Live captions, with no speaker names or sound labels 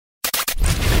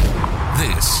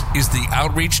This is the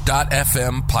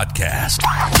Outreach.fm podcast.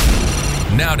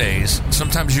 Nowadays,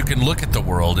 sometimes you can look at the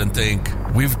world and think,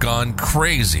 we've gone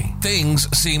crazy. Things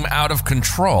seem out of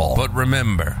control. But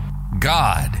remember,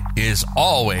 God is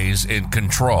always in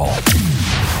control.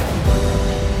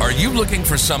 Are you looking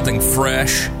for something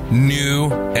fresh,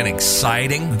 new, and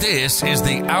exciting? This is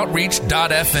the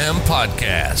Outreach.fm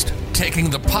podcast, taking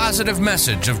the positive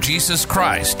message of Jesus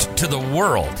Christ to the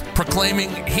world, proclaiming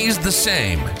He's the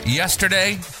same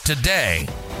yesterday, today,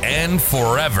 and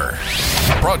forever.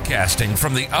 Broadcasting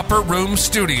from the Upper Room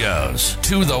Studios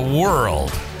to the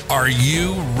world. Are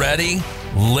you ready?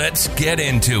 Let's get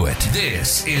into it.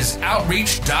 This is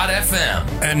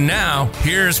Outreach.fm. And now,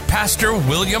 here's Pastor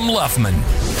William Luffman.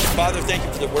 Father, thank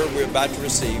you for the word we're about to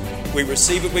receive. We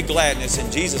receive it with gladness in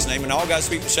Jesus' name. And all God's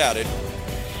people shouted.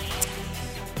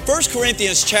 1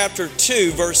 Corinthians chapter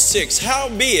 2, verse 6.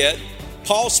 Howbeit,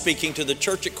 Paul speaking to the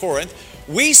church at Corinth,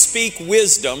 we speak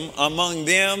wisdom among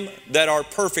them that are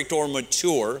perfect or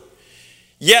mature,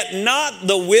 yet not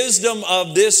the wisdom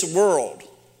of this world.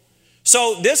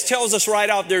 So this tells us right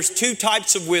out there's two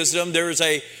types of wisdom. There's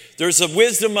a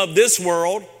wisdom of this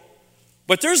world,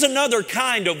 but there's another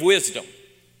kind of wisdom.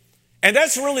 And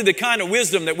that's really the kind of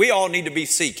wisdom that we all need to be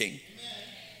seeking.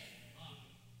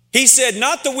 He said,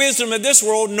 not the wisdom of this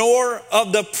world, nor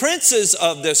of the princes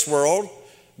of this world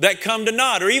that come to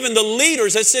naught, or even the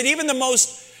leaders. I said, even the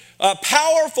most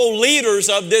powerful leaders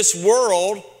of this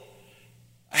world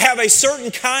have a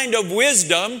certain kind of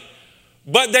wisdom,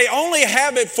 but they only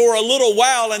have it for a little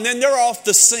while and then they're off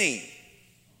the scene.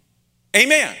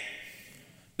 Amen.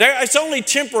 It's only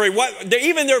temporary.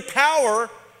 Even their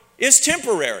power is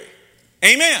temporary.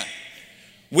 Amen.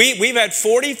 We've had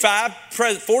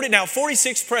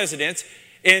 46 presidents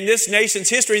in this nation's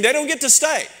history, and they don't get to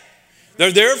stay.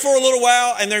 They're there for a little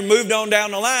while and they're moved on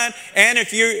down the line. And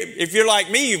if you're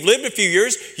like me, you've lived a few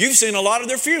years, you've seen a lot of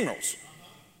their funerals.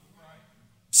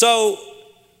 So,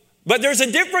 but there's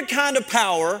a different kind of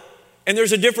power and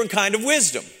there's a different kind of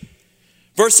wisdom.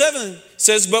 Verse 7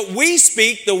 says, but we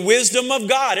speak the wisdom of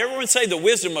God. Everyone say the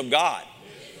wisdom of God.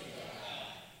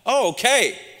 Oh,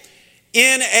 okay.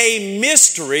 In a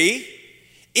mystery,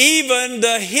 even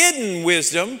the hidden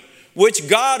wisdom, which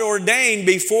God ordained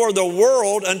before the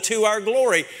world unto our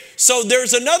glory. So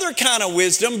there's another kind of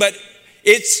wisdom, but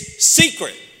it's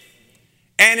secret,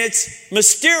 and it's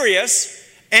mysterious,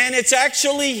 and it's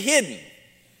actually hidden.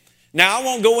 Now, I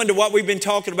won't go into what we've been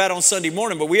talking about on Sunday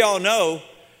morning, but we all know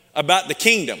about the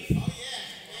kingdom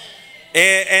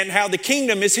and how the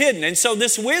kingdom is hidden. And so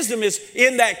this wisdom is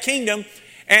in that kingdom.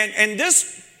 And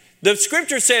the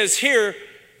scripture says here,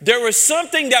 there was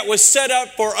something that was set up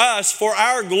for us, for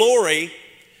our glory,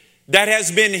 that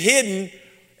has been hidden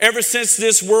ever since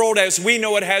this world as we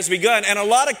know it has begun. And a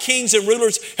lot of kings and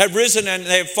rulers have risen and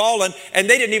they have fallen, and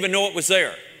they didn't even know it was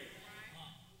there.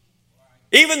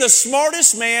 Even the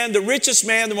smartest man, the richest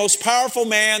man, the most powerful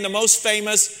man, the most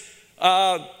famous,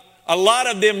 a lot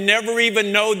of them never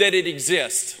even know that it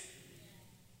exists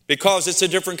because it's a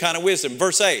different kind of wisdom.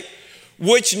 Verse 8,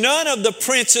 which none of the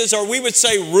princes, or we would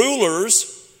say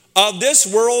rulers, of this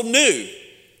world knew.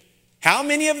 How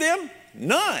many of them?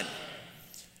 None.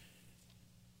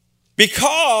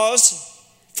 Because,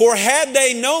 for had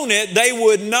they known it, they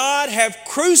would not have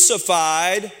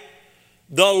crucified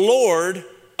the Lord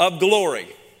of glory.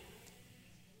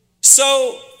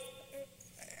 So,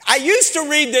 I used to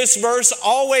read this verse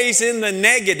always in the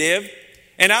negative,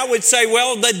 and I would say,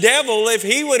 well, the devil, if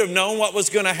he would have known what was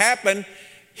going to happen,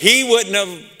 he wouldn't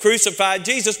have crucified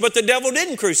Jesus, but the devil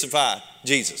didn't crucify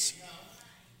Jesus.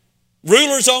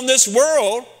 Rulers on this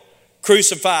world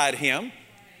crucified him.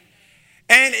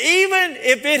 And even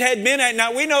if it had been,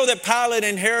 now we know that Pilate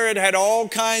and Herod had all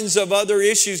kinds of other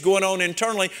issues going on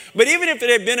internally, but even if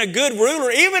it had been a good ruler,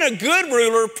 even a good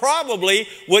ruler probably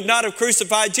would not have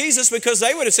crucified Jesus because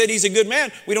they would have said he's a good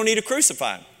man. We don't need to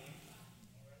crucify him.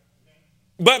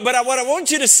 But what I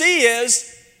want you to see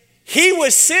is he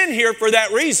was sent here for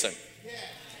that reason.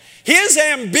 His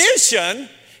ambition,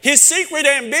 his secret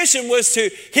ambition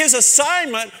his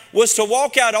assignment was to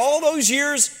walk out all those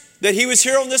years that he was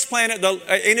here on this planet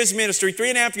in his ministry,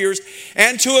 3.5 years,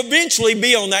 and to eventually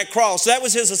be on that cross. That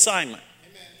was his assignment.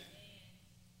 Amen.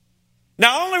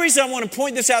 Now, the only reason I want to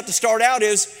point this out to start out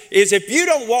is if you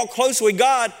don't walk close with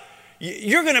God,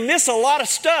 you're going to miss a lot of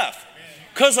stuff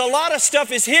because a lot of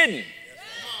stuff is hidden.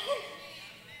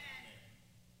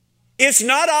 It's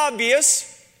not obvious.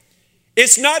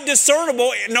 It's not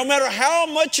discernible. No matter how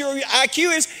much your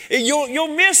IQ is,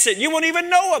 you'll miss it. You won't even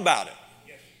know about it.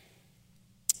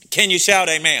 Can you shout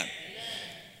amen?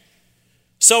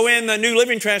 So in the New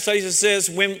Living Translation it says,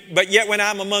 but yet when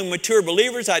I'm among mature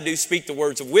believers, I do speak the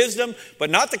words of wisdom,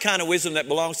 but not the kind of wisdom that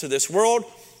belongs to this world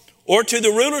or to the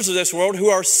rulers of this world who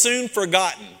are soon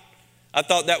forgotten. I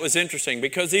thought that was interesting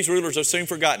because these rulers are soon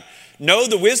forgotten. No,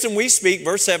 the wisdom we speak,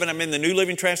 verse 7, I'm in the New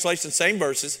Living Translation, same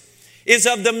verses, is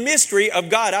of the mystery of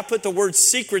God. I put the word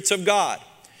secrets of God.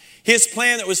 His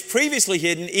plan that was previously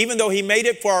hidden, even though he made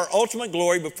it for our ultimate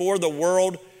glory before the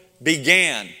world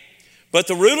began. But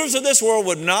the rulers of this world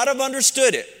would not have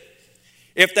understood it.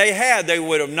 If they had, they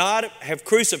would not have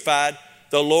crucified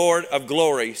the Lord of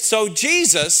glory. So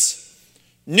Jesus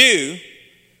knew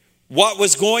what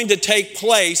was going to take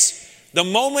place. The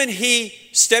moment he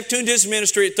stepped into his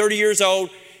ministry at 30 years old,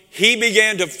 he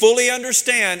began to fully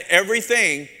understand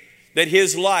everything that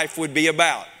his life would be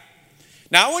about.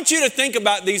 Now, I want you to think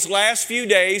about these last few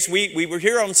days. We were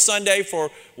here on Sunday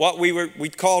for what we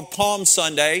called Palm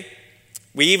Sunday.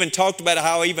 We even talked about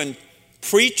how even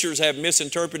preachers have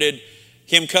misinterpreted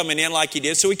him coming in like he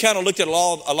did. So we kind of looked at a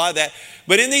lot of that.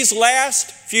 But in these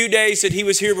last few days that he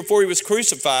was here before he was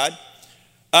crucified,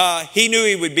 he knew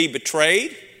he would be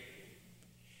betrayed.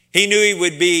 He knew he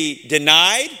would be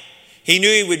denied. He knew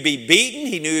he would be beaten.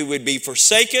 He knew he would be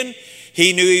forsaken.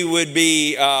 He knew he would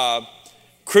be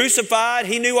crucified.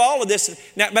 He knew all of this.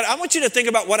 Now, but I want you to think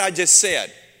about what I just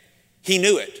said. He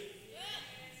knew it.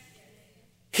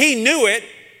 He knew it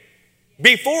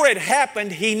before it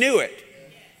happened. He knew it.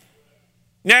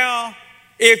 Now,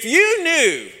 if you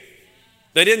knew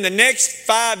that in the next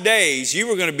 5 days you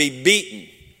were going to be beaten,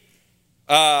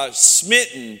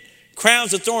 smitten,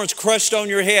 crowns of thorns crushed on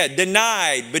your head,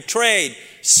 denied, betrayed,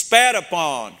 spat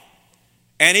upon,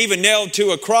 and even nailed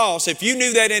to a cross, if you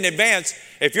knew that in advance,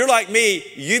 if you're like me,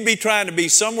 you'd be trying to be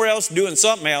somewhere else doing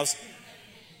something else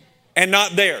and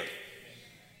not there.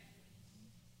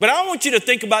 But I want you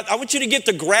to get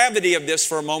the gravity of this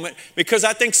for a moment, because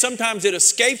I think sometimes it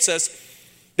escapes us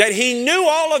that he knew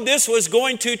all of this was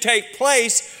going to take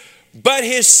place, but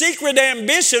his secret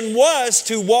ambition was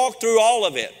to walk through all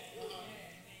of it.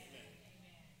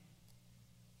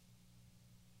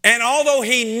 And although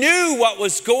he knew what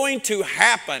was going to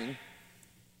happen,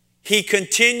 he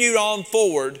continued on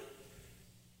forward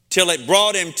till it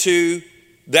brought him to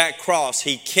that cross.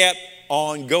 He kept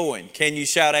on going. Can you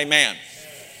shout amen?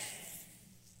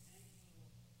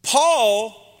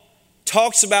 Paul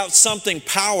talks about something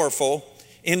powerful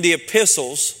in the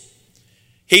epistles.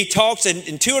 He talks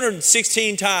in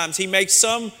 216 times, he makes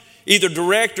some either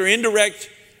direct or indirect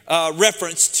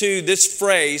reference to this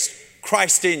phrase,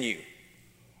 Christ in you,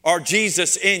 or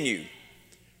Jesus in you,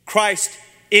 Christ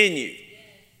in you.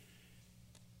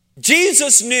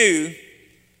 Jesus knew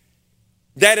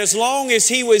that as long as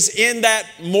he was in that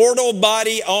mortal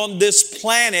body on this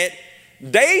planet,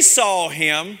 they saw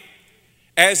him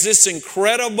as this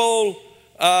incredible,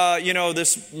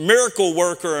 this miracle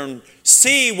worker and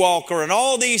sea walker and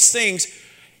all these things.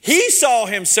 He saw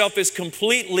himself as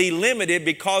completely limited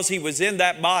because he was in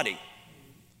that body.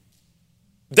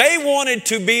 They wanted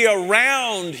to be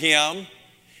around him.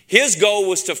 His goal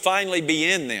was to finally be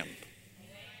in them.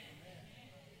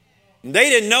 They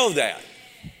didn't know that.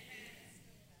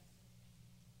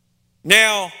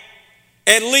 Now,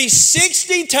 at least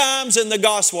 60 times in the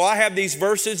gospel, I have these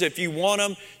verses. If you want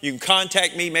them, you can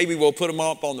contact me. Maybe we'll put them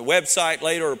up on the website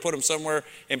later or put them somewhere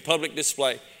in public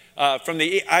display.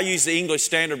 I use the English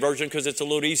Standard Version because it's a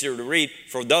little easier to read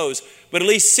for those. But at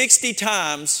least 60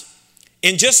 times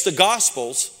in just the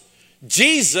Gospels,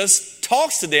 Jesus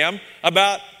talks to them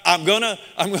about, I'm gonna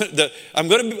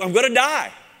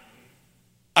die.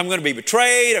 I'm going to be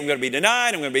betrayed. I'm going to be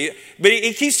denied. But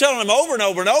he keeps telling them over and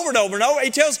over and over and over and over.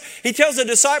 He tells the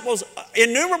disciples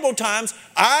innumerable times,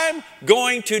 I'm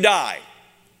going to die,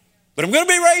 but I'm going to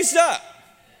be raised up.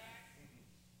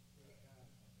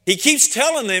 He keeps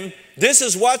telling them this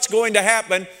is what's going to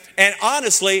happen. And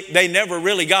honestly, they never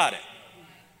really got it.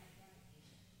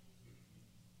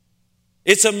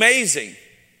 It's amazing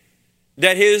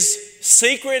that his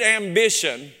secret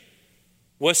ambition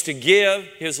was to give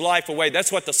his life away.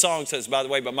 That's what the song says, by the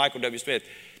way, by Michael W. Smith.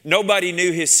 Nobody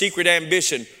knew his secret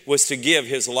ambition was to give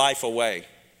his life away.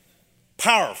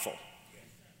 Powerful.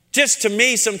 Just to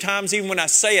me, sometimes, even when I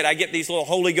say it, I get these little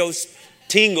Holy Ghost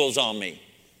tingles on me.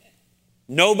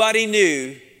 Nobody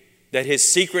knew that his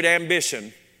secret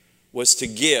ambition was to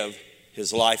give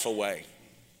his life away.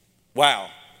 Wow.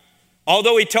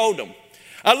 Although he told them.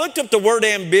 I looked up the word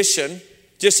ambition,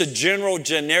 just a general,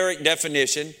 generic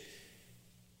definition.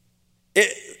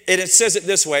 It says it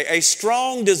this way: a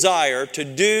strong desire to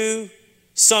do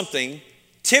something,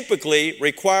 typically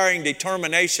requiring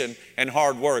determination and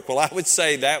hard work. Well, I would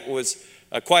say that was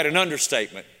quite an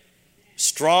understatement.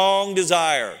 strong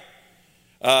desire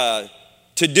to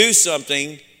do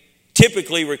something,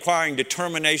 typically requiring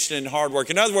determination and hard work.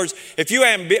 In other words, if you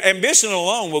ambition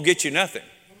alone will get you nothing.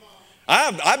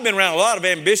 I've been around a lot of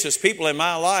ambitious people in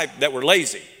my life that were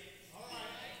lazy.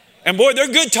 And boy, they're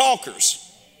good talkers.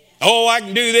 Oh, I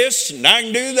can do this and I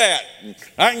can do that. And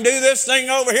I can do this thing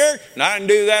over here and I can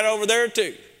do that over there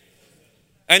too.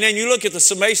 And then you look at the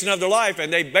summation of their life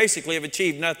and they basically have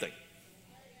achieved nothing.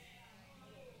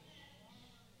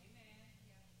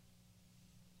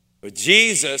 But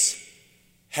Jesus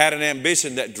had an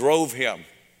ambition that drove him.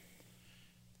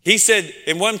 He said,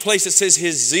 in one place it says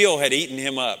his zeal had eaten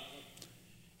him up.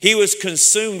 He was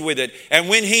consumed with it. And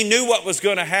when he knew what was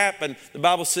going to happen, the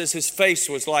Bible says his face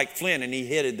was like flint and he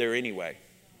hid it there anyway.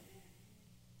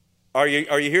 Are you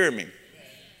hearing me?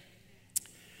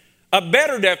 A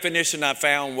better definition I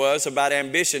found was about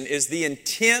ambition is the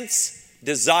intense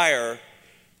desire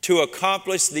to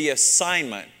accomplish the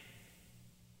assignment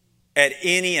at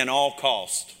any and all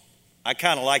cost. I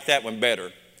kind of like that one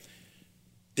better.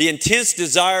 The intense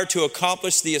desire to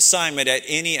accomplish the assignment at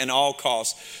any and all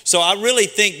costs. So I really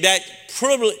think that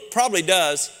probably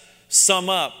does sum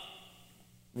up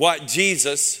what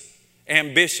Jesus'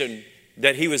 ambition,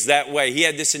 that he was that way. He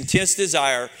had this intense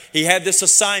desire. He had this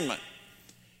assignment.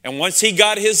 And once he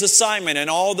got his assignment, and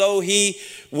although he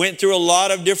went through a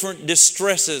lot of different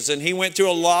distresses, and he went through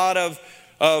a lot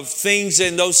of things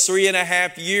in those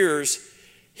 3.5 years,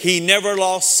 he never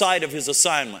lost sight of his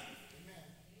assignment.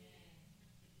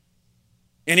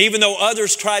 And even though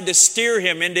others tried to steer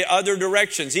him into other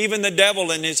directions, even the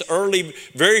devil in his early,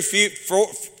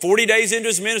 40 days into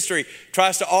his ministry,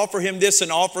 tries to offer him this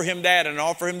and offer him that and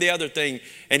offer him the other thing.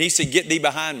 And he said, "Get thee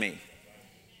behind me.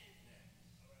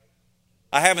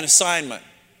 I have an assignment.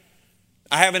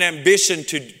 I have an ambition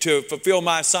to fulfill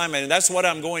my assignment, and that's what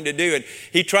I'm going to do." And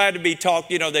he tried to be talked,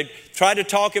 they tried to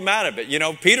talk him out of it.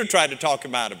 Peter tried to talk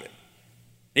him out of it.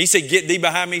 He said, "Get thee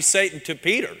behind me, Satan," to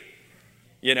Peter.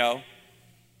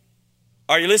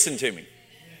 Are you listening to me?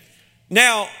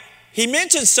 Now, he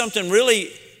mentions something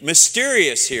really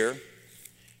mysterious here.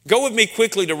 Go with me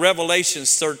quickly to Revelation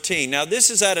 13. Now, this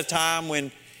is at a time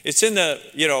when it's in a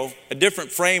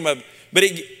different frame of,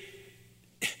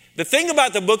 the thing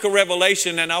about the book of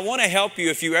Revelation, and I want to help you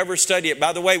if you ever study it.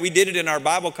 By the way, we did it in our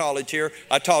Bible college here.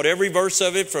 I taught every verse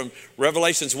of it from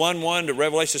Revelations 1:1 to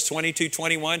Revelations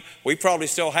 22:21. We probably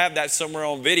still have that somewhere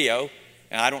on video.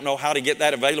 And I don't know how to get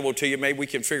that available to you. Maybe we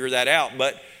can figure that out.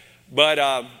 But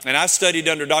and I studied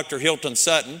under Dr. Hilton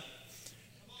Sutton,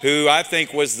 who I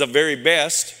think was the very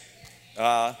best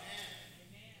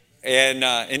in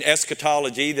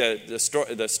eschatology,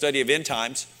 the study of end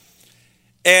times.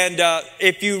 And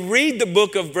if you read the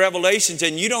book of Revelations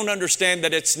and you don't understand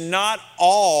that it's not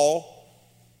all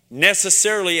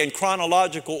necessarily in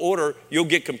chronological order, you'll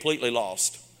get completely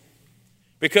lost.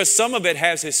 Because some of it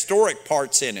has historic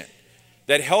parts in it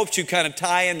that helps you kind of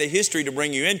tie in the history to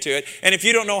bring you into it. And if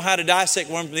you don't know how to dissect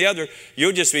one from the other,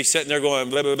 you'll just be sitting there going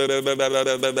blah, blah, blah, blah, blah,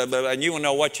 blah, blah, blah, blah, and you will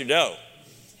know what you know.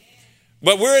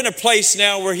 But we're in a place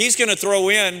now where he's going to throw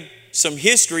in some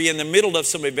history in the middle of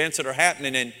some events that are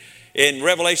happening in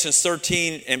Revelation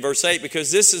 13 and verse 8,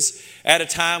 because this is at a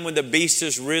time when the beast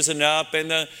has risen up and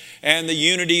the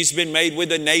unity's been made with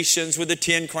the nations, with the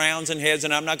 10 crowns and heads,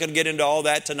 and I'm not going to get into all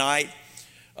that tonight.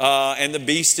 And the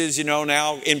beast is,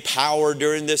 now in power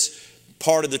during this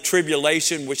part of the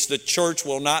tribulation, which the church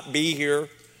will not be here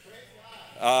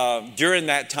during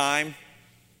that time.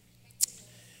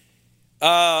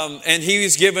 And he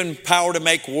was given power to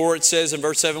make war, it says in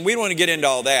verse 7. We don't want to get into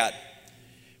all that.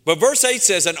 But verse 8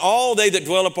 says, "And all they that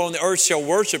dwell upon the earth shall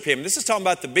worship him." This is talking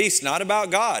about the beast, not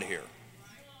about God here.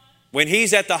 When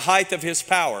he's at the height of his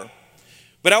power.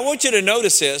 But I want you to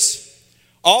notice this.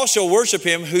 "All shall worship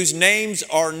him whose names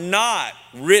are not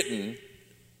written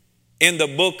in the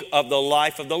book of the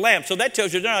life of the Lamb." So that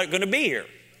tells you they're not going to be here.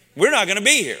 We're not going to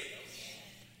be here.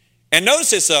 And notice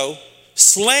this though,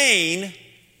 slain,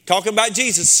 talking about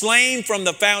Jesus, slain from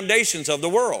the foundations of the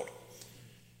world.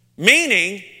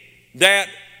 Meaning that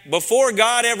before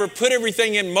God ever put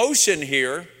everything in motion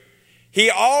here, he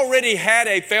already had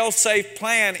a fail-safe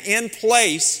plan in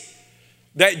place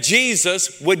that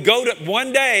Jesus would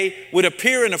one day would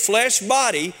appear in a flesh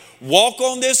body, walk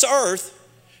on this earth,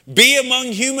 be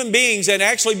among human beings and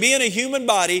actually be in a human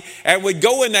body, and would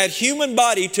go in that human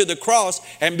body to the cross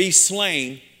and be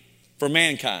slain for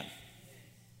mankind.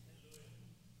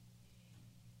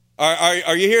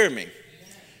 Are you hearing me?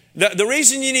 The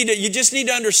reason you just need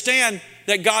to understand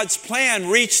that God's plan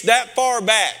reached that far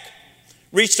back,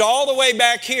 reached all the way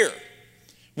back here.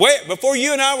 Before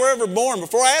you and I were ever born,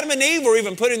 before Adam and Eve were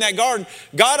even put in that garden,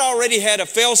 God already had a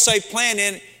fail-safe plan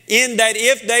in that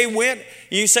if they went,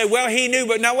 you say, well, he knew,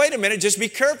 but now wait a minute, just be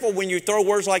careful when you throw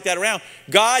words like that around.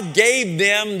 God gave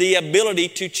them the ability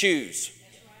to choose.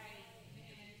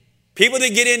 People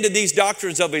that get into these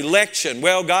doctrines of election,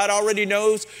 well, God already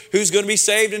knows who's going to be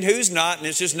saved and who's not, and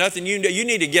it's just nothing you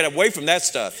need to get away from that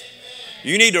stuff.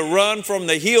 You need to run from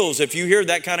the hills if you hear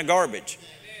that kind of garbage.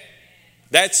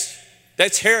 That's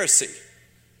heresy.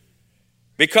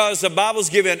 Because the Bible's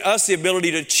given us the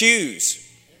ability to choose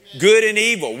good and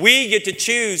evil. We get to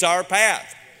choose our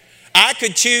path. I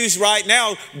could choose right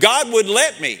now. God would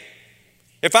let me.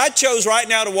 If I chose right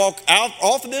now to walk out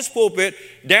off of this pulpit,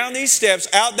 down these steps,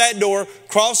 out that door,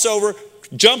 cross over,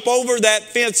 jump over that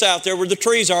fence out there where the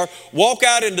trees are, walk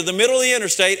out into the middle of the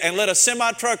interstate and let a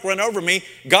semi-truck run over me,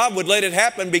 God would let it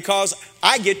happen because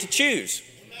I get to choose.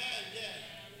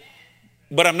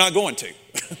 But I'm not going to.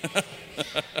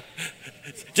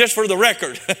 Just for the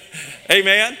record.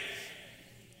 Amen.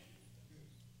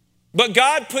 But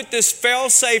God put this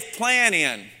fail-safe plan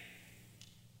in.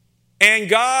 And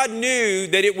God knew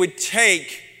that it would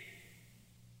take,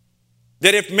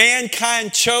 that if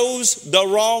mankind chose the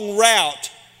wrong route,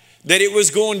 that it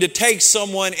was going to take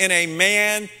someone in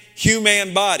a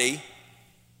human body.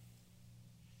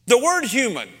 The word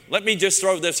human, let me just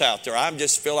throw this out there. I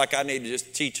just feel like I need to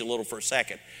just teach a little for a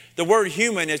second. The word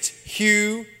human, it's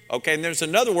hu, okay, and there's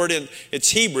another word it's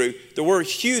Hebrew. The word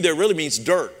hu there really means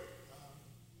dirt,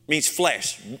 means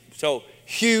flesh. So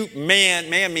man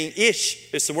means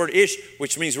ish. It's the word ish,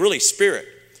 which means really spirit.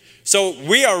 So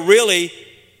we are really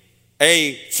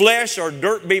a flesh or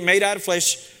dirt being made out of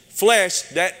flesh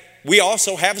that we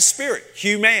also have a spirit,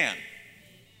 human.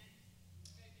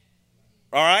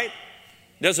 All right?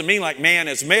 Doesn't mean like man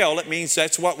is male. It means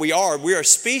that's what we are. We are a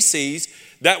species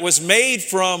that was made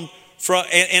from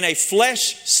in a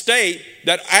flesh state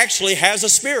that actually has a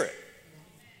spirit.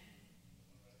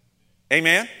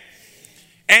 Amen?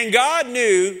 And God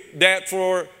knew that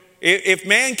if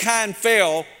mankind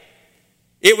fell,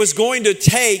 it was going to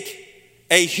take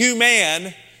a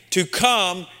human to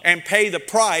come and pay the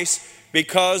price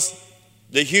because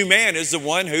the human is the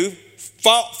one who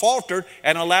faltered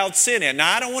and allowed sin in.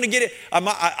 Now, I don't want to get it.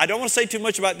 I don't want to say too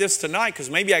much about this tonight because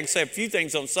maybe I can say a few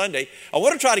things on Sunday. I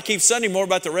want to try to keep Sunday more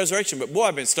about the resurrection, but boy,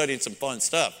 I've been studying some fun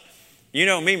stuff. You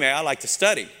know me, man. I like to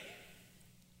study.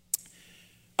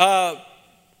 Death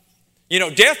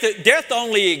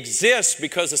only exists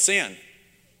because of sin.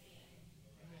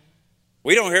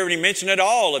 We don't hear any mention at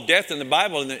all of death in the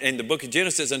Bible in the book of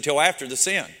Genesis until after the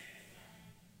sin.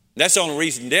 That's the only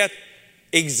reason death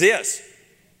exists.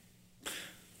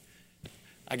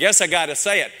 I guess I got to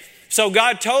say it. So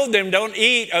God told them, don't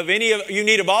eat of you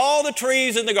eat of all the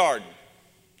trees in the garden.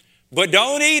 But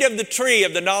don't eat of the tree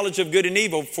of the knowledge of good and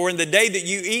evil, for in the day that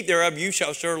you eat thereof, you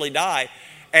shall surely die.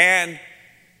 And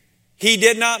he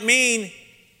did not mean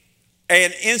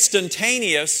an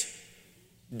instantaneous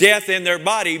death in their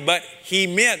body, but he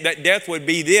meant that death would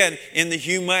be then in the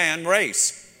human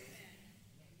race.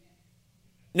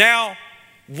 Now,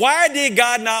 why did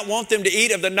God not want them to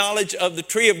eat of the knowledge of the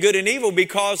tree of good and evil?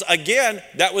 Because, again,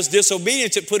 that was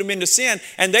disobedience that put them into sin,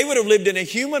 and they would have lived in a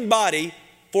human body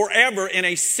forever in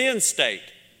a sin state.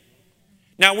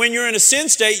 Now, when you're in a sin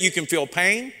state, you can feel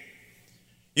pain,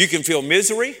 you can feel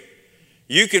misery,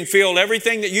 you can feel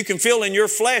everything that you can feel in your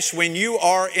flesh when you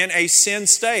are in a sin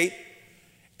state.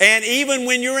 And even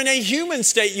when you're in a human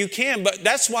state, you can. But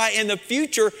that's why in the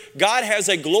future, God has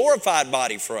a glorified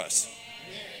body for us.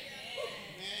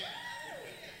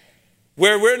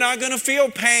 Where we're not going to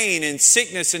feel pain and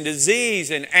sickness and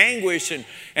disease and anguish and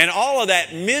all of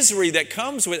that misery that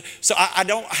comes with it. So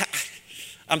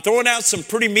I'm throwing out some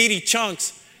pretty meaty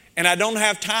chunks, and I don't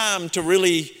have time to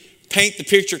really paint the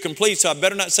picture complete, so I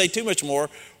better not say too much more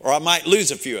or I might lose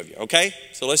a few of you, okay?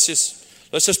 So let's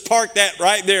just park that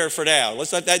right there for now.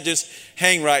 Let's let that just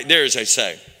hang right there, as they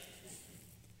say.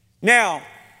 Now,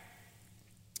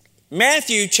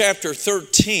 Matthew chapter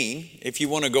 13, if you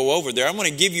want to go over there, I'm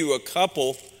going to give you a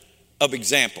couple of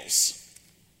examples.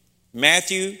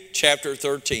 Matthew chapter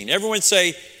 13. Everyone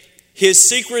say, his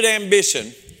secret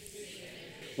ambition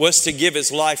was to give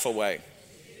his life away.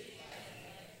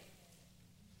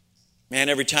 Man,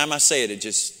 every time I say it,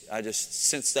 I just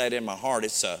sense that in my heart.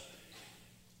 It's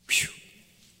whew.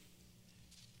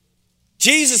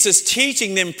 Jesus is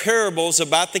teaching them parables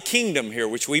about the kingdom here,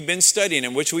 which we've been studying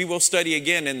and which we will study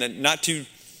again in the not too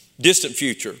distant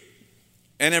future.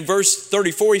 And in verse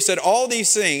 34, he said, all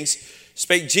these things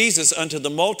spake Jesus unto the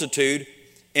multitude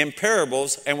in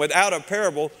parables, and without a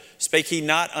parable spake he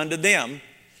not unto them,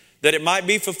 that it might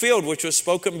be fulfilled, which was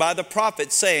spoken by the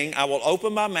prophet, saying, I will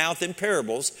open my mouth in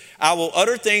parables. I will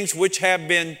utter things which have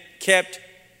been kept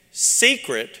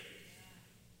secret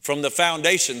from the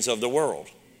foundations of the world.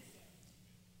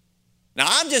 Now,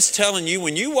 I'm just telling you,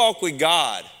 when you walk with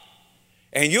God,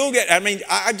 and you'll get,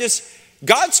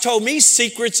 God's told me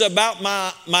secrets about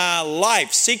my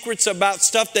life, secrets about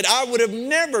stuff that I would have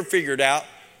never figured out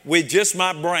with just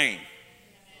my brain.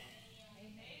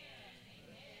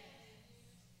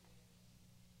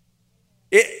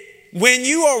 When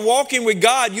you are walking with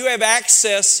God, you have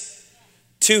access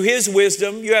to His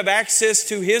wisdom. You have access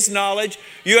to His knowledge.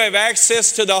 You have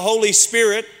access to the Holy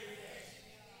Spirit.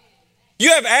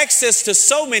 You have access to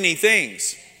so many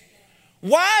things.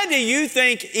 Why do you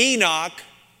think Enoch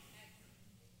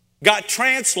got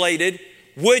translated,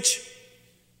 which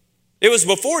it was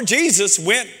before Jesus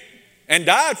went and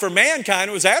died for mankind?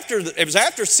 It was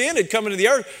after sin had come into the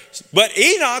earth. But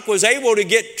Enoch was able to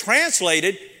get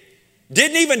translated,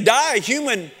 didn't even die a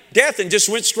human death, and just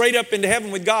went straight up into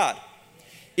heaven with God.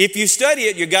 If you study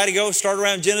it, you got to go start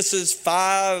around Genesis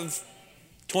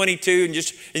 5:22,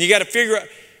 and you got to figure out,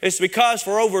 it's because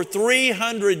for over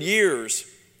 300 years,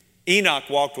 Enoch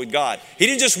walked with God. He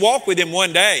didn't just walk with Him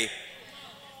one day.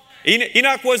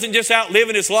 Enoch wasn't just out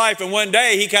living his life, and one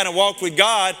day he kind of walked with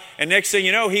God, and next thing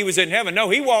you know, he was in heaven. No,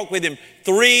 he walked with Him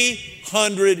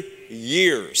 300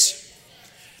 years.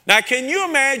 Now, can you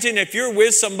imagine if you're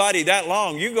with somebody that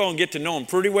long, you're going to get to know them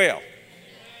pretty well.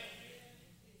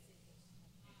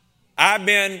 I've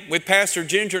been with Pastor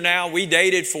Ginger now. We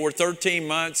dated for 13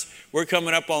 months. We're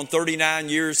coming up on 39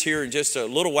 years here in just a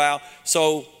little while.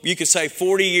 So you could say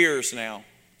 40 years now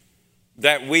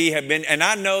that we have been. And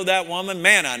I know that woman.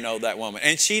 Man, I know that woman.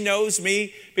 And she knows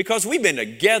me because we've been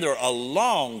together a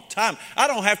long time. I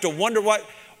don't have to wonder what.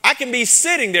 I can be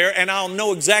sitting there and I'll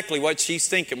know exactly what she's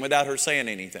thinking without her saying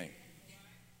anything.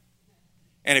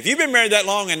 And if you've been married that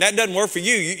long and that doesn't work for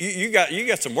you, you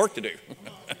got some work to do.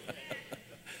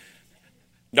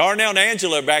 Darnell and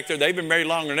Angela back there, they've been married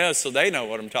longer than us, so they know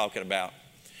what I'm talking about.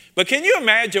 But can you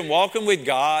imagine walking with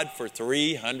God for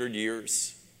 300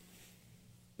 years?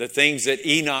 The things that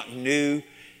Enoch knew,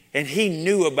 and he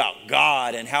knew about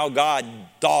God and how God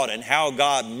thought and how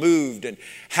God moved and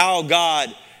how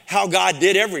God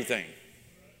did everything.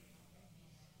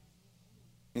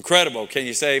 Incredible. Can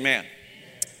you say amen?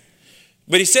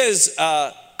 But he says,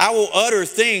 I will utter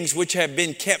things which have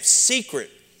been kept secret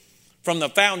from the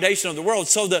foundation of the world.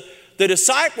 So the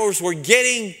disciples were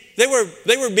they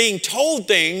were being told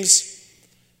things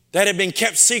that had been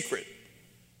kept secret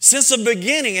since the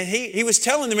beginning. And he was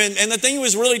telling them, and the thing he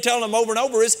was really telling them over and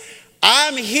over is,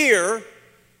 I'm here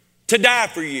to die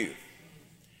for you.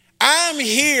 I'm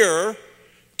here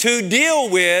to deal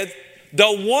with the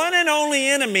one and only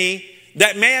enemy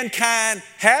that mankind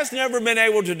has never been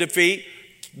able to defeat,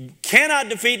 cannot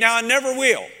defeat now and never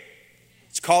will.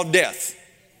 It's called death.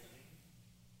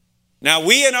 Now,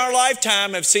 we in our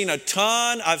lifetime have seen a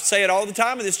ton, I say it all the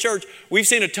time in this church, we've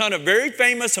seen a ton of very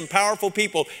famous and powerful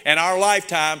people in our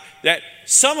lifetime that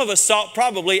some of us thought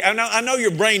probably, I know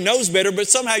your brain knows better, but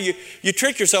somehow you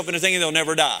trick yourself into thinking they'll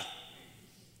never die.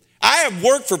 I have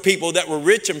worked for people that were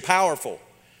rich and powerful.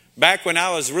 Back when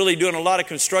I was really doing a lot of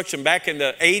construction back in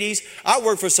the 80s, I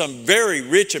worked for some very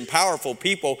rich and powerful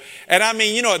people. And I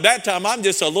mean, at that time, I'm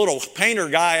just a little painter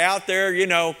guy out there,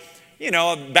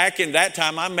 back in that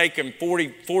time, I'm making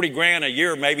 40 grand a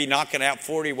year, maybe knocking out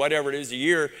 40, whatever it is a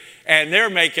year. And they're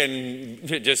making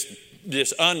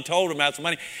just untold amounts of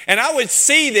money. And I would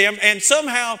see them, and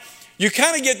somehow you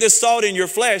kind of get this thought in your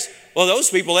flesh, well, those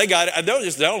people,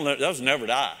 they'll never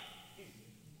die.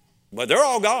 But they're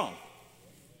all gone.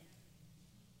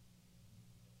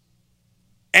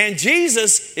 And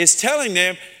Jesus is telling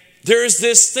them there's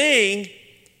this thing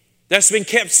that's been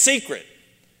kept secret.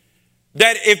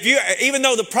 That even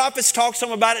though the prophets talk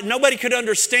some about it, nobody could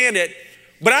understand it.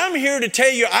 But I'm here to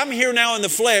tell you, I'm here now in the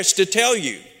flesh to tell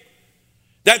you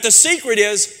that the secret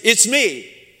is, it's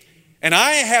me. And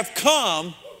I have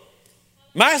come,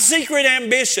 my secret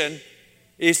ambition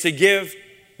is to give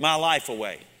my life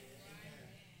away.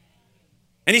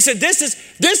 And he said, this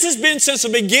has been since the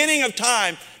beginning of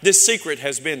time, this secret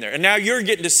has been there. And now you're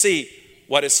getting to see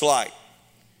what it's like.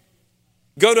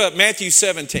 Go to Matthew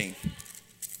 17.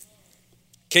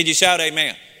 Can you shout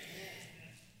amen?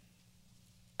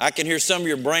 I can hear some of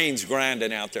your brains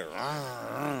grinding out there.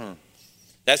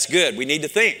 That's good. We need to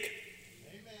think.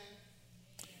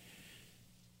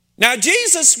 Now,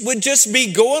 Jesus would just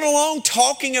be going along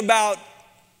talking about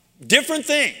different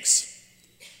things.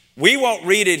 We won't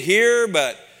read it here,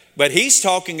 but But he's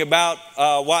talking about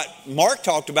what Mark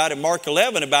talked about in Mark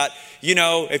 11 about,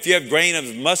 if you have grain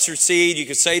of mustard seed, you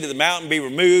could say to the mountain, be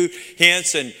removed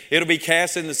hence, and it'll be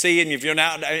cast in the sea. And if you're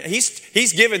not,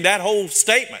 he's given that whole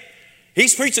statement.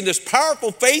 He's preaching this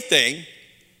powerful faith thing.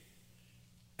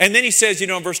 And then he says,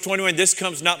 in verse 21, this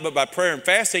comes not but by prayer and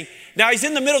fasting. Now he's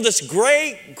in the middle of this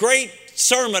great, great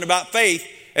sermon about faith.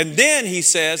 And then it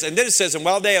says, and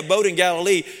while they abode in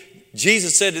Galilee,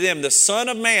 Jesus said to them, the Son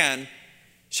of Man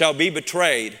shall be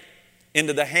betrayed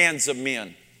into the hands of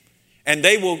men, and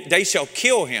they shall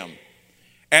kill him,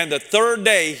 and the third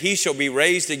day he shall be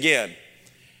raised again.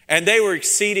 And they were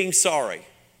exceeding sorry.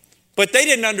 But they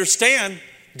didn't understand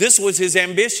this was his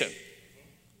ambition.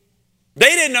 They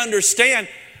didn't understand,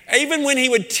 even when he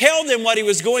would tell them what he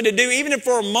was going to do, even if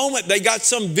for a moment they got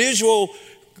some visual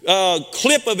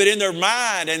clip of it in their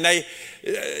mind, and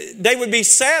they would be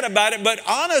sad about it. But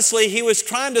honestly, he was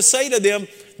trying to say to them,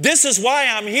 this is why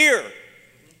I'm here.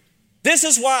 This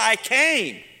is why I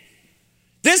came.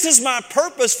 This is my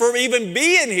purpose for even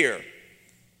being here,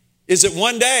 is that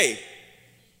one day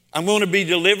I'm going to be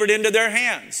delivered into their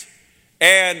hands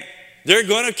and they're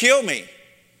going to kill me.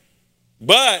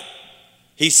 But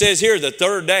he says here, the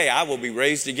third day I will be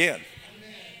raised again.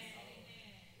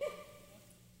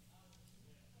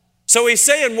 So he's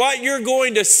saying what you're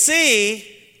going to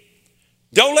see,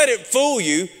 don't let it fool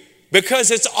you,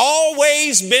 because it's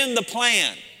always been the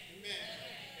plan.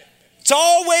 It's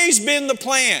always been the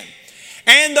plan.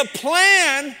 And the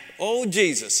plan,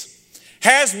 Jesus,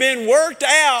 has been worked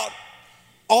out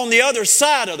on the other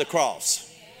side of the cross.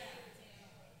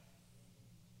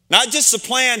 Not just the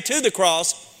plan to the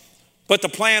cross, but the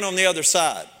plan on the other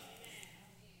side.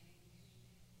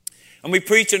 And we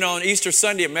preaching on Easter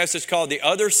Sunday a message called The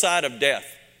Other Side of Death.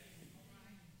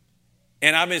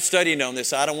 And I've been studying on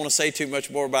this. I don't want to say too much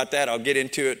more about that. I'll get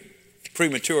into it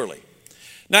prematurely.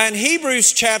 Now in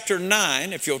Hebrews chapter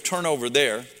 9, if you'll turn over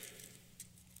there.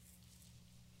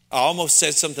 I almost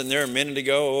said something there a minute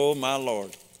ago. Oh my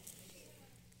Lord.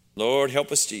 Lord,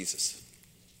 help us, Jesus.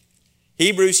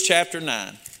 Hebrews chapter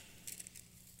 9.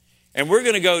 And we're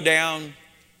going to go down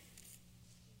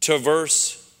to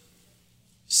verse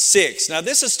 6. Now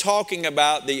this is talking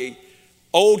about the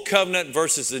Old covenant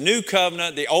versus the new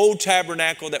covenant, the old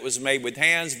tabernacle that was made with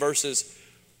hands versus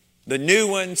the new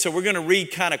one. So we're going to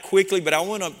read kind of quickly, but I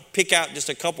want to pick out just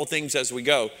a couple things as we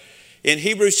go. In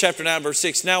Hebrews chapter 9, verse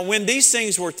 6, now when these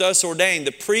things were thus ordained,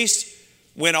 the priest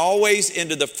went always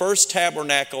into the first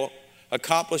tabernacle,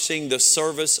 accomplishing the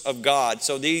service of God.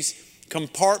 So these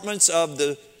compartments of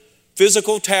the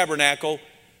physical tabernacle,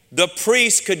 the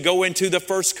priest could go into the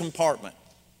first compartment.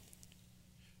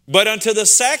 But unto the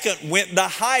second went the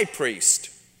high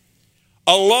priest,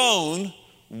 alone,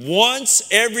 once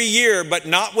every year, but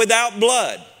not without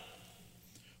blood,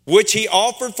 which he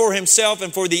offered for himself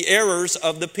and for the errors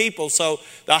of the people. So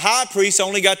the high priest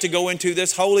only got to go into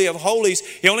this Holy of Holies.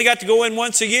 He only got to go in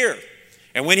once a year.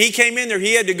 And when he came in there,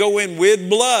 he had to go in with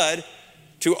blood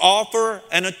to offer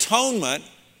an atonement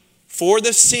for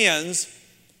the sins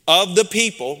of the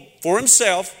people, for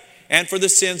himself, and for the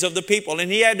sins of the people. And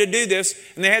he had to do this,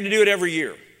 and they had to do it every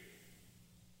year.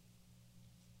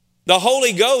 The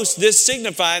Holy Ghost, this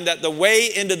signifying that the way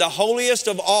into the holiest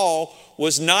of all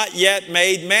was not yet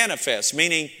made manifest.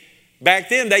 Meaning, back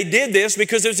then they did this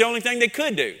because it was the only thing they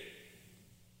could do.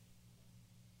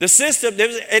 The system,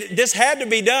 this had to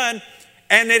be done,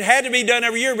 and it had to be done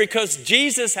every year because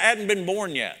Jesus hadn't been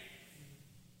born yet.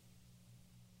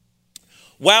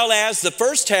 While as the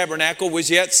first tabernacle was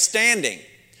yet standing,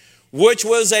 which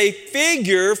was a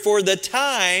figure for the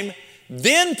time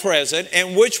then present,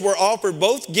 in which were offered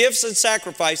both gifts and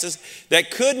sacrifices that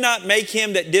could not make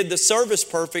him that did the service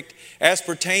perfect as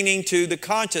pertaining to the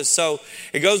conscience. So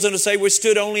it goes on to say, which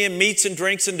stood only in meats and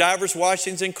drinks and divers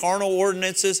washings and carnal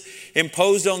ordinances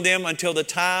imposed on them until the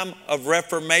time of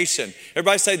Reformation.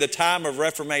 Everybody say the time of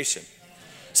Reformation.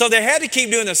 So they had to keep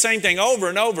doing the same thing over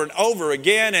and over and over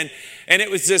again. And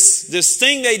it was this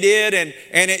thing they did. And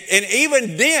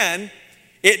even then,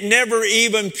 it never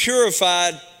even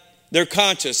purified their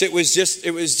conscience. It was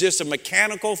just a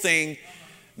mechanical thing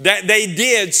that they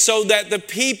did so that the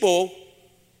people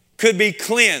could be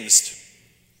cleansed.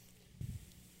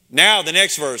 Now the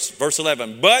next verse, verse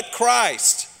 11. But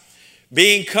Christ,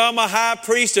 being come a high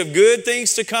priest of good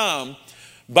things to come,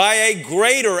 by a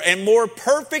greater and more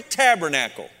perfect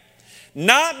tabernacle,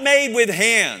 not made with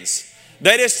hands,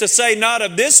 that is to say, not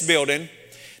of this building,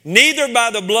 neither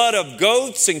by the blood of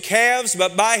goats and calves,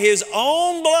 but by his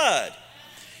own blood,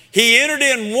 he entered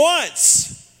in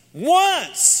once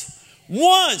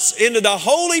into the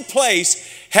holy place,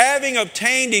 having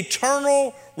obtained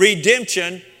eternal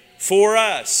redemption for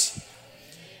us.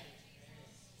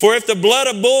 For if the blood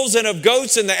of bulls and of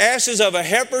goats and the ashes of a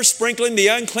heifer sprinkling the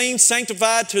unclean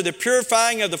sanctify to the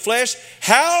purifying of the flesh,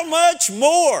 how much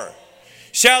more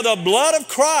shall the blood of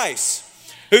Christ,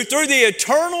 who through the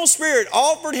eternal Spirit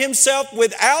offered himself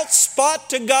without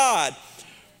spot to God,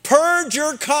 purge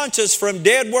your conscience from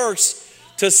dead works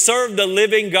to serve the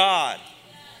living God.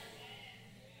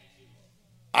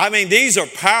 I mean, these are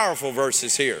powerful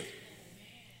verses here.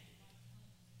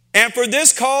 And for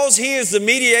this cause he is the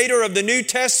mediator of the New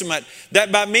Testament,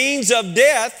 that by means of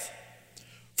death,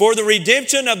 for the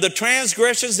redemption of the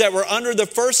transgressions that were under the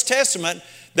first testament,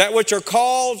 that which are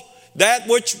called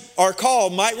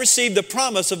might receive the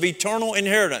promise of eternal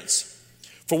inheritance.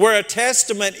 For where a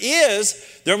testament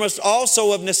is, there must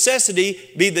also of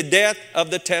necessity be the death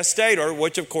of the testator,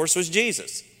 which of course was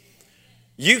Jesus.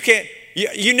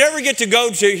 You never get to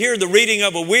go to hear the reading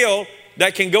of a will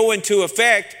that can go into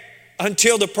effect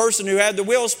until the person who had the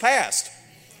will is passed.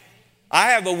 I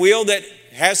have a will that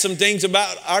has some things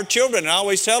about our children, and I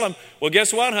always tell them, well,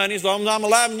 guess what, honey? As long as I'm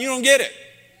alive, you don't get it.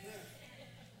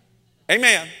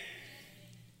 Amen.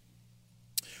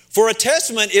 For a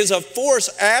testament is of force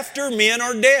after men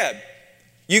are dead.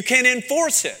 You can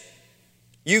enforce it.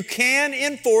 You can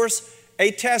enforce a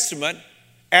testament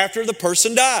after the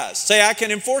person dies. Say, I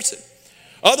can enforce it.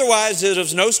 Otherwise, it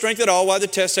is no strength at all while the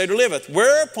testator liveth.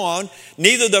 Whereupon,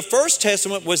 neither the first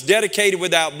testament was dedicated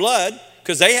without blood,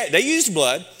 because they used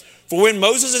blood. For when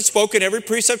Moses had spoken every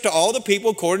precept to all the people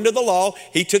according to the law,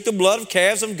 he took the blood of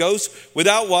calves and goats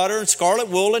without water and scarlet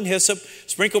wool and hyssop,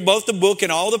 sprinkled both the book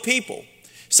and all the people,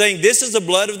 saying, this is the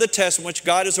blood of the testament which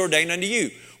God has ordained unto you.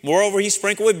 Moreover, he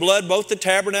sprinkled with blood both the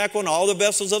tabernacle and all the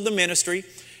vessels of the ministry.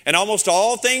 And almost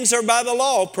all things are by the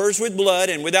law purged with blood,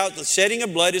 and without the shedding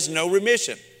of blood is no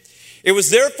remission. It was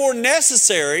therefore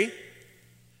necessary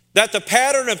that the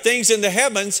pattern of things in the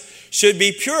heavens should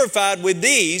be purified with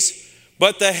these,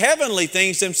 but the heavenly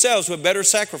things themselves with better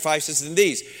sacrifices than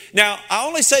these. Now, I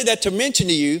only say that to mention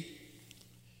to you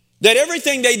that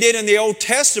everything they did in the Old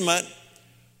Testament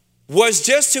was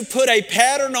just to put a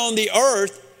pattern on the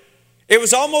earth. It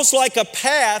was almost like a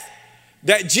path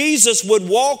that Jesus would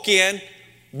walk in,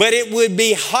 but it would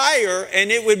be higher and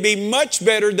it would be much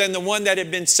better than the one that had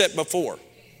been set before.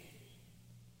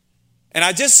 And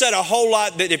I just said a whole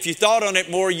lot that if you thought on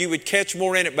it more, you would catch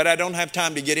more in it, but I don't have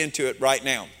time to get into it right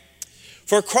now.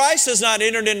 For Christ has not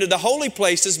entered into the holy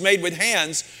places made with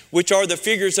hands, which are the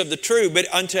figures of the true, but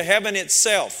unto heaven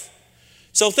itself.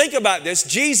 So think about this.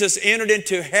 Jesus entered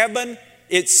into heaven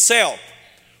itself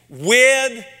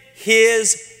with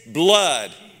his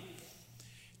blood.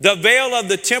 The veil of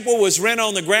the temple was rent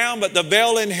on the ground, but the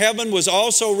veil in heaven was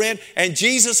also rent. And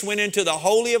Jesus went into the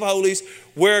Holy of Holies,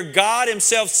 where God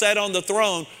himself sat on the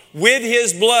throne with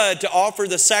his blood to offer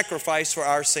the sacrifice for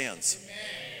our sins.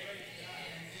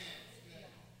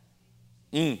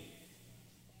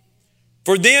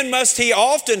 For then must he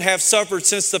often have suffered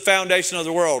since the foundation of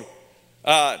the world.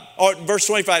 Verse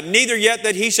 25, neither yet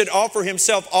that he should offer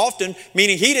himself often,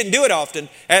 meaning he didn't do it often,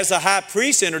 as the high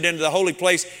priest entered into the holy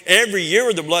place every year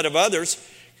with the blood of others.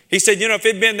 He said, if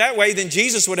it had been that way, then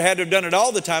Jesus would have had to have done it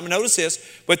all the time. And notice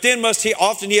this, but then must he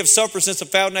often have suffered since the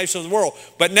foundation of the world.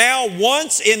 But now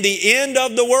once in the end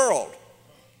of the world.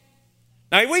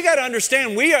 Now we got to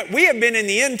understand, we have been in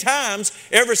the end times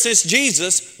ever since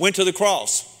Jesus went to the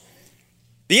cross.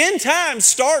 The end times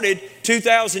started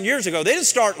 2,000 years ago. They didn't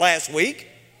start last week.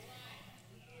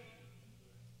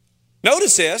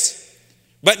 Notice this.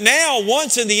 But now,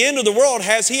 once in the end of the world,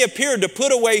 has he appeared to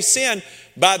put away sin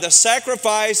by the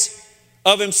sacrifice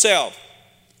of himself.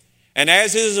 And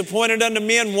as it is appointed unto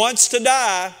men once to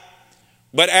die,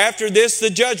 but after this the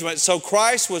judgment. So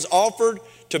Christ was offered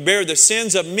to bear the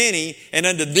sins of many, and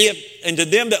unto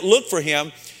them that look for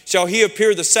him shall he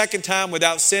appear the second time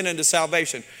without sin unto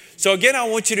salvation. So again, I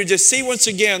want you to just see once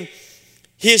again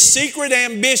his secret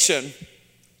ambition.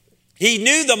 He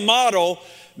knew the model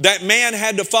that man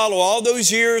had to follow all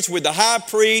those years with the high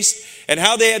priest, and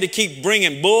how they had to keep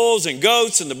bringing bulls and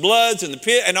goats and the bloods and the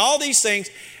pit and all these things.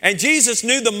 And Jesus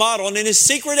knew the model, and his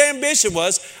secret ambition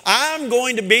was, I'm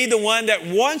going to be the one that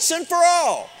once and for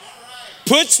all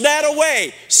puts that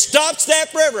away, stops that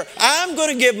forever. I'm going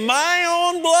to give my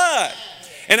own blood.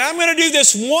 And I'm going to do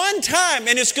this one time,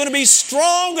 and it's going to be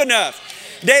strong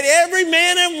enough that every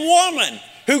man and woman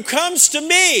who comes to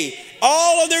me,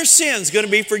 all of their sins going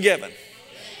to be forgiven.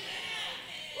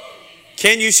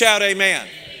 Can you shout amen?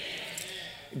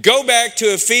 Go back to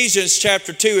Ephesians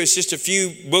chapter 2. It's just a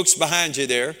few books behind you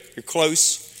there. You're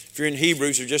close. If you're in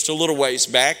Hebrews, you're just a little ways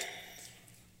back.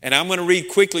 And I'm going to read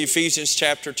quickly Ephesians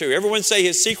chapter 2. Everyone say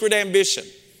his secret ambition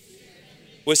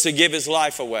was to give his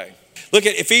life away. Look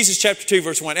at Ephesians chapter 2,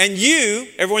 verse 1. And you,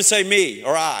 everyone say me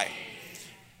or I.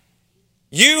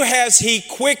 You has he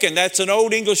quickened, that's an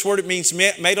old English word, it means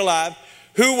made alive,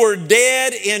 who were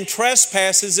dead in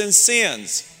trespasses and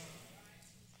sins,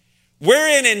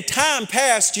 wherein in time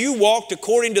past you walked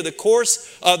according to the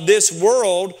course of this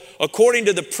world, according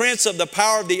to the prince of the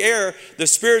power of the air, the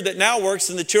spirit that now works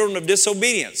in the children of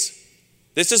disobedience.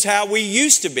 This is how we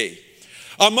used to be.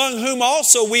 Among whom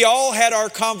also we all had our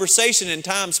conversation in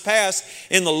times past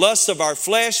in the lusts of our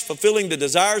flesh, fulfilling the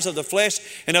desires of the flesh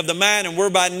and of the mind, and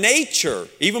were by nature,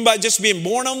 even by just being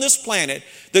born on this planet,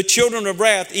 the children of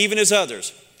wrath, even as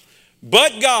others.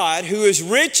 But God, who is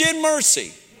rich in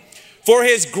mercy, for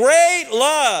his great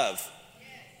love,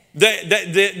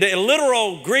 the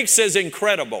literal Greek says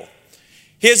incredible.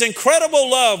 His incredible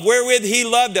love wherewith he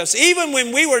loved us, even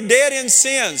when we were dead in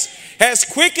sins, has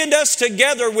quickened us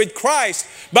together with Christ.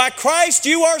 By Christ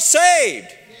you are saved.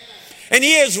 And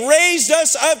he has raised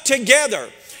us up together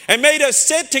and made us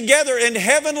sit together in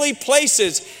heavenly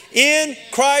places in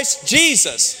Christ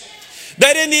Jesus,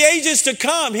 that in the ages to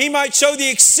come he might show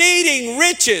the exceeding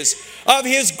riches of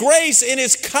his grace in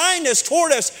his kindness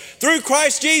toward us through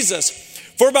Christ Jesus.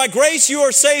 For by grace you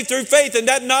are saved through faith, and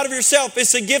that not of yourself.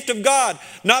 It's a gift of God,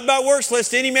 not by works,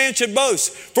 lest any man should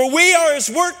boast. For we are his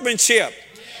workmanship,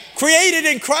 created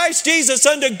in Christ Jesus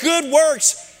unto good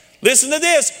works. Listen to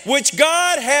this, which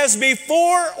God has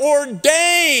before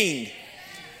ordained.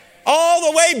 All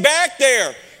the way back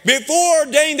there, before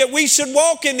ordained that we should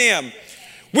walk in them.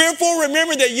 Wherefore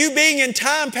remember that you being in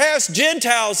time past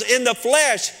Gentiles in the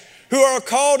flesh, who are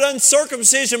called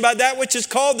uncircumcision by that which is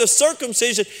called the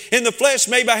circumcision in the flesh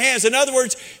made by hands. In other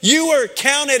words, you were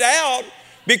counted out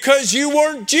because you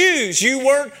weren't Jews. You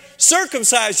weren't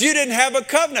circumcised. You didn't have a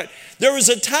covenant. There was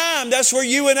a time, that's where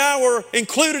you and I were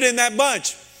included in that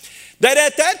bunch, that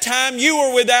at that time you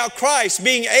were without Christ,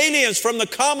 being aliens from the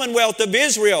commonwealth of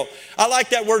Israel. I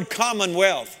like that word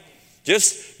commonwealth.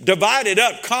 Just divide it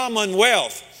up,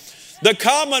 commonwealth. The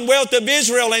commonwealth of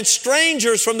Israel, and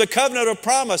strangers from the covenant of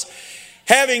promise,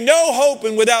 having no hope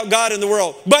and without God in the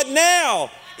world. But now,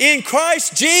 in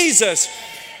Christ Jesus,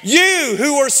 you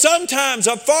who were sometimes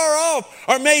afar off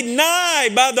are made nigh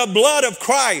by the blood of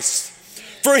Christ.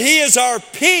 For he is our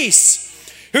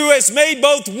peace, who has made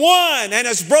both one and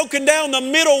has broken down the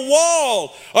middle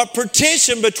wall of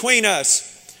partition between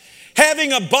us,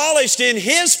 having abolished in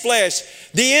his flesh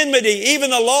the enmity, even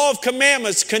the law of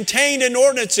commandments contained in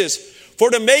ordinances, for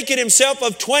to make it himself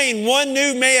of twain one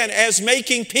new man, as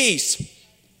making peace,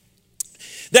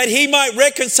 that he might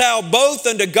reconcile both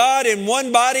unto God in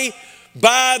one body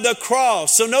by the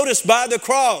cross. So notice, by the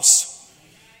cross.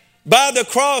 By the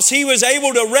cross, he was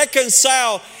able to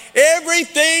reconcile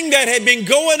everything that had been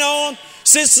going on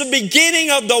since the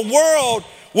beginning of the world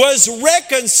was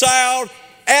reconciled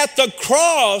at the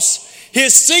cross.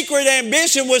 His secret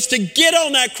ambition was to get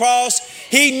on that cross.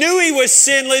 He knew he was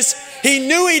sinless. He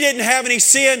knew he didn't have any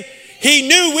sin. He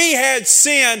knew we had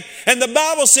sin. And the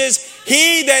Bible says,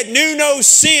 he that knew no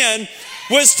sin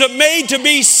was made to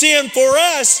be sin for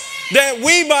us, that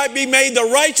we might be made the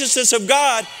righteousness of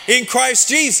God in Christ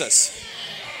Jesus.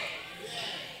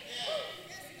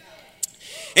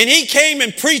 And he came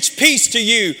and preached peace to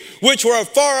you, which were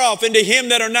afar off, and to him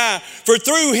that are nigh. For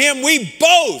through him we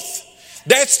both,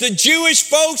 that's the Jewish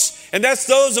folks, and that's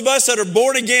those of us that are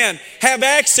born again, have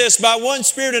access by one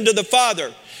Spirit unto the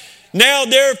Father. Now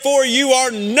therefore you are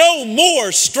no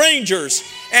more strangers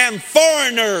and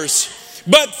foreigners,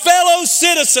 but fellow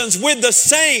citizens with the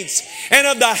saints and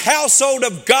of the household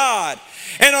of God,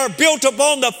 and are built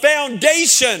upon the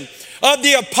foundation of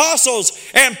the apostles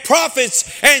and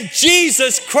prophets, and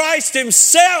Jesus Christ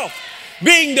himself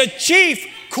being the chief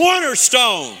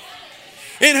cornerstone,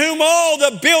 in whom all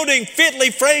the building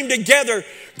fitly framed together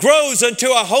grows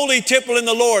unto a holy temple in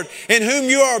the Lord, in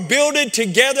whom you are builded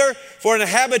together for an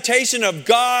habitation of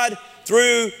God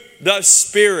through the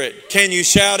Spirit. Can you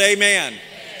shout amen?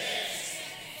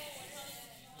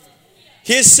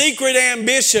 His secret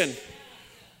ambition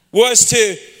was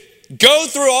to go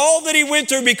through all that he went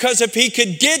through, because if he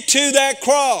could get to that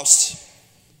cross,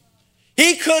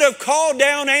 he could have called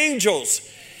down angels.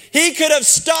 He could have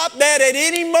stopped that at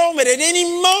any moment. At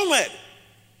any moment,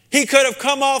 he could have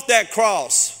come off that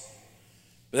cross.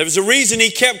 There was a reason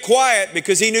he kept quiet,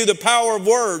 because he knew the power of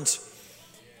words.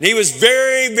 He was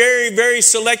very, very, very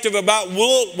selective about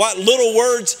what little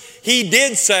words he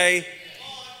did say,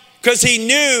 because he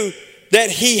knew that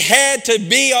he had to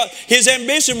be, his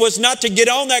ambition was not to get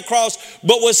on that cross,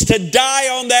 but was to die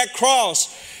on that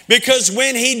cross. Because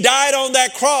when he died on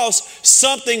that cross,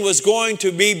 something was going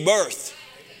to be birthed.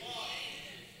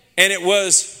 And it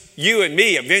was you and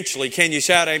me eventually. Can you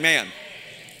shout amen?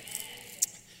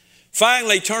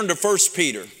 Finally, turn to 1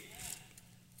 Peter.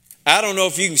 I don't know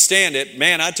if you can stand it.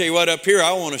 Man, I tell you what, up here,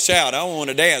 I want to shout. I want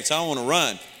to dance. I want to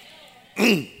run.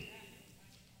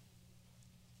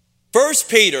 1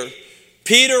 Peter,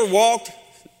 Peter walked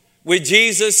with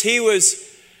Jesus.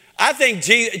 I think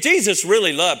Jesus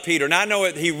really loved Peter. And I know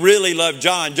he really loved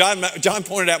John. John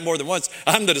pointed out more than once,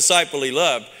 I'm the disciple he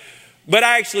loved. But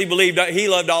I actually believe that he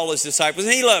loved all his disciples.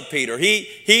 And he loved Peter.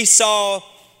 He saw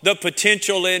the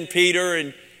potential in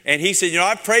Peter. And he said,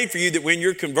 I prayed for you that when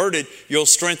you're converted, you'll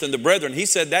strengthen the brethren. He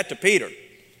said that to Peter.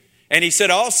 And he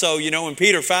said also, when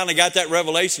Peter finally got that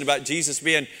revelation about Jesus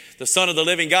being the Son of the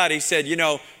living God, he said,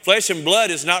 flesh and blood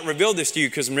has not revealed this to you.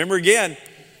 Because remember again,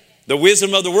 the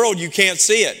wisdom of the world, you can't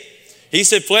see it. He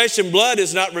said, flesh and blood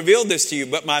has not revealed this to you,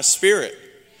 but my Spirit.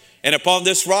 And upon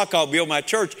this rock I'll build my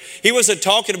church. He wasn't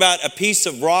talking about a piece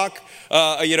of rock,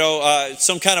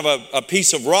 some kind of a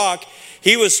piece of rock.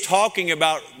 He was talking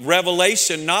about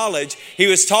revelation knowledge. He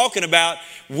was talking about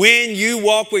when you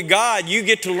walk with God, you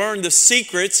get to learn the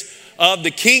secrets of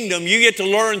the kingdom. You get to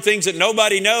learn things that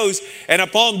nobody knows. And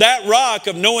upon that rock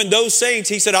of knowing those things,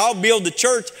 he said, I'll build the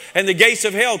church and the gates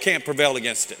of hell can't prevail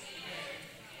against it.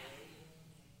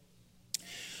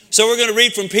 So we're going to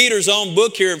read from Peter's own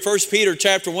book here in 1 Peter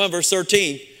chapter 1, verse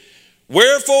 13.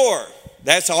 Wherefore,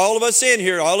 that's all of us in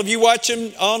here, all of you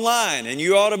watching online, and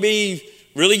you ought to be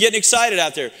really getting excited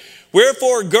out there.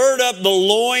 Wherefore, gird up the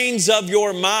loins of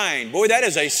your mind. Boy, that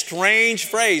is a strange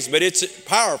phrase, but it's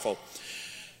powerful.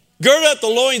 Gird up the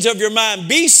loins of your mind.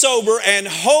 Be sober and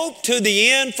hope to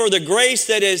the end for the grace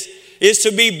that is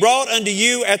to be brought unto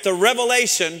you at the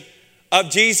revelation of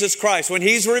Jesus Christ, when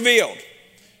he's revealed.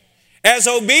 As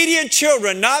obedient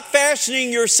children, not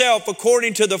fashioning yourself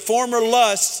according to the former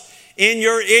lusts in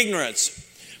your ignorance,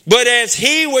 but as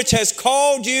he which has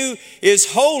called you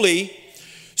is holy,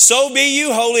 so be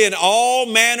you holy in all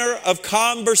manner of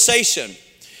conversation.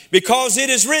 Because it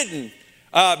is written,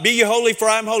 be ye holy, for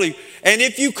I am holy. And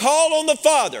if you call on the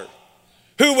Father,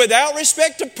 who without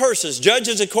respect of persons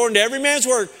judges according to every man's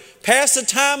work, pass the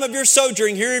time of your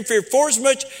sojourning here in fear,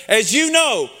 forasmuch as you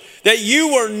know that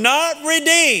you were not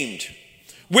redeemed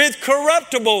with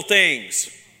corruptible things,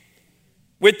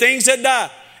 with things that die,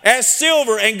 as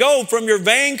silver and gold from your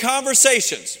vain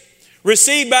conversations,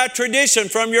 received by tradition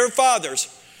from your fathers,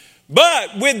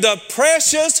 but with the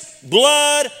precious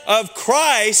blood of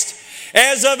Christ,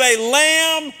 as of a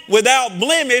lamb without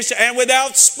blemish and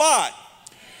without spot,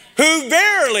 who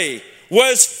verily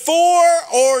was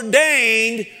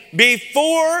foreordained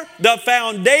before the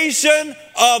foundation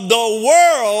of the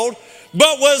world,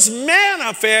 but was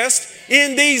manifest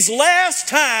in these last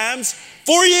times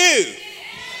for you.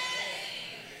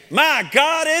 My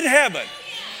God in heaven.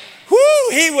 Whoo,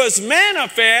 he was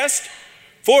manifest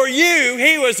for you.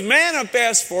 He was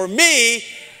manifest for me.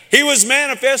 He was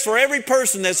manifest for every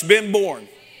person that's been born.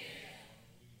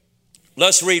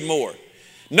 Let's read more.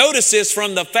 Notice this,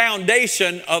 from the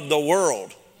foundation of the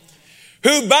world,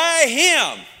 who by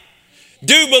him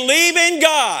do believe in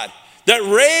God, that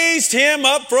raised him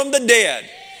up from the dead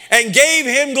and gave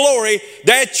him glory,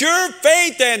 that your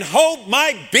faith and hope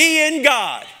might be in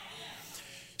God.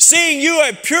 Seeing you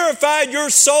have purified your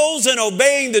souls in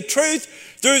obeying the truth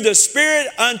through the Spirit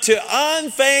unto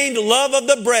unfeigned love of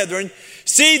the brethren,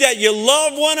 see that you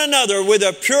love one another with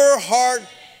a pure heart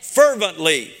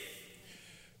fervently.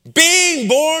 Being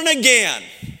born again.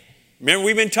 Remember,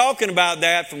 we've been talking about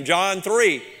that from John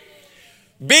 3.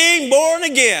 Being born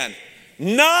again,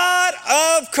 not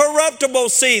of corruptible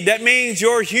seed. That means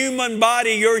your human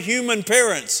body, your human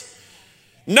parents.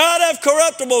 Not of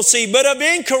corruptible seed, but of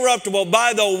incorruptible,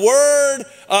 by the word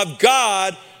of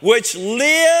God, which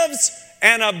lives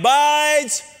and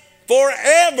abides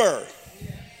forever.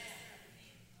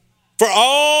 For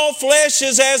all flesh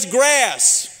is as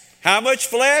grass. How much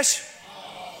flesh?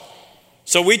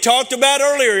 So we talked about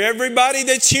earlier, everybody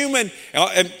that's human,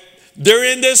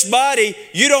 they're in this body.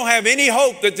 You don't have any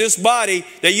hope that this body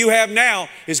that you have now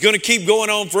is going to keep going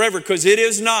on forever, because it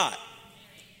is not.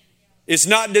 It's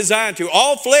not designed to.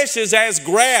 All flesh is as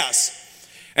grass,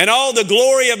 and all the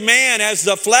glory of man as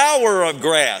the flower of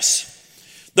grass.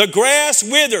 The grass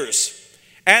withers,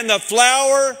 and the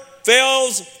flower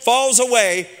falls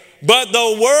away, but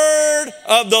the word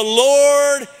of the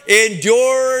Lord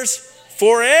endures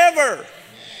forever.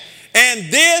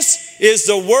 And this is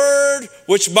the word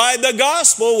which by the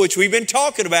gospel, which we've been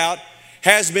talking about,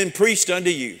 has been preached unto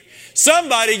you.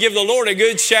 Somebody give the Lord a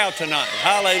good shout tonight.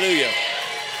 Hallelujah.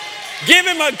 Give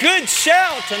him a good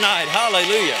shout tonight.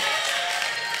 Hallelujah.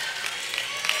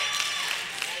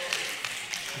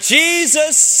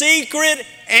 Jesus' secret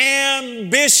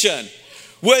ambition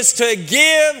was to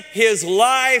give his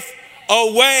life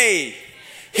away.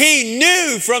 He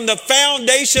knew from the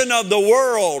foundation of the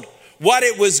world what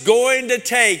it was going to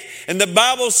take. And the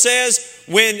Bible says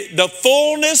when the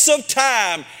fullness of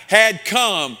time had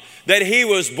come, that he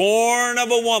was born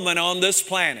of a woman on this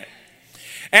planet.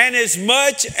 And as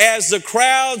much as the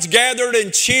crowds gathered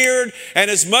and cheered, and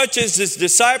as much as his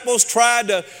disciples tried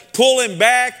to pull him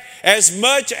back, as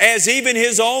much as even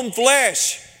his own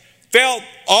flesh felt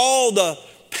all the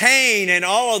pain and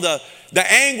all of the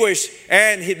anguish.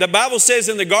 And the Bible says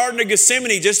in the Garden of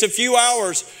Gethsemane, just a few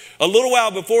hours, a little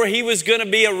while before he was going to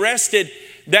be arrested,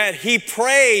 that he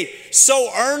prayed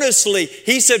so earnestly.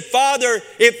 He said, Father,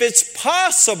 if it's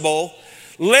possible,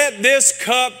 let this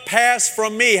cup pass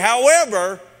from me.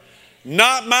 However,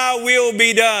 not my will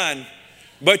be done,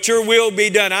 but your will be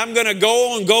done. I'm going to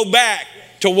go back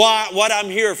to what I'm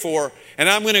here for. And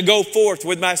I'm going to go forth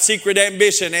with my secret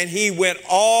ambition. And he went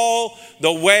all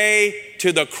the way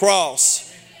to the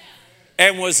cross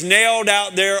and was nailed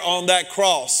out there on that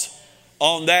cross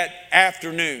on that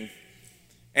afternoon.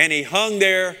 And he hung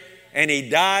there and he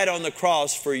died on the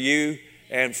cross for you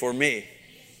and for me.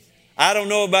 I don't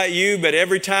know about you, but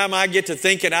every time I get to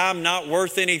thinking I'm not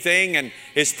worth anything, and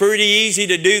it's pretty easy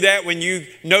to do that when you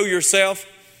know yourself.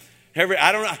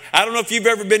 I don't know if you've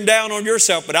ever been down on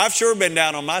yourself, but I've sure been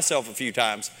down on myself a few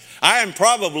times. I am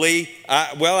probably,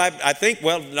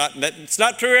 it's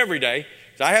not true every day.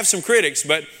 I have some critics,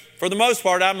 but for the most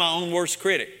part, I'm my own worst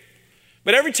critic.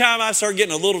 But every time I start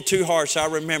getting a little too harsh, I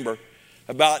remember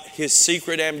about his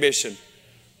secret ambition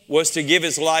was to give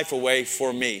his life away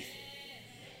for me.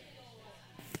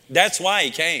 That's why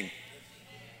he came.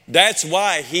 That's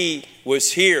why he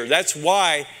was here. That's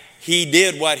why he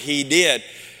did what he did.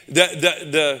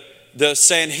 The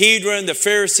Sanhedrin, the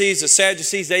Pharisees, the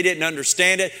Sadducees, they didn't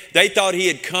understand it. They thought he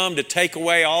had come to take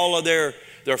away all of their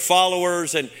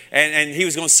followers and he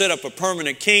was going to set up a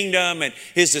permanent kingdom, and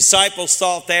his disciples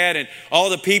thought that, and all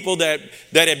the people that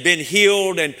had been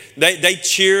healed, and they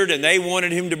cheered and they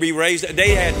wanted him to be raised. They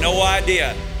had no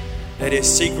idea that his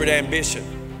secret ambition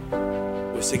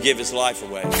was to give his life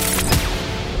away.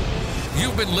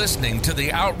 You've been listening to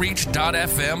the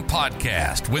Outreach.fm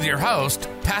podcast with your host,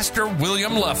 Pastor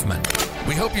William Luffman.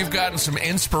 We hope you've gotten some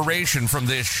inspiration from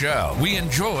this show. We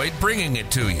enjoyed bringing it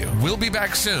to you. We'll be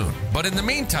back soon, but in the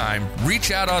meantime,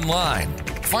 reach out online.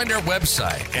 Find our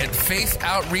website at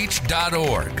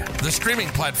faithoutreach.org. The streaming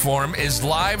platform is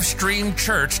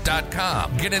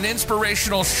livestreamchurch.com. Get an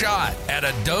inspirational shot at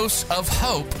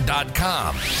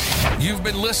adoseofhope.com. You've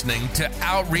been listening to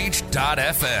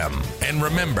Outreach.fm. And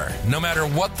remember, no matter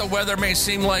what the weather may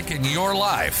seem like in your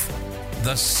life,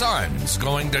 the sun's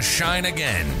going to shine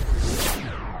again.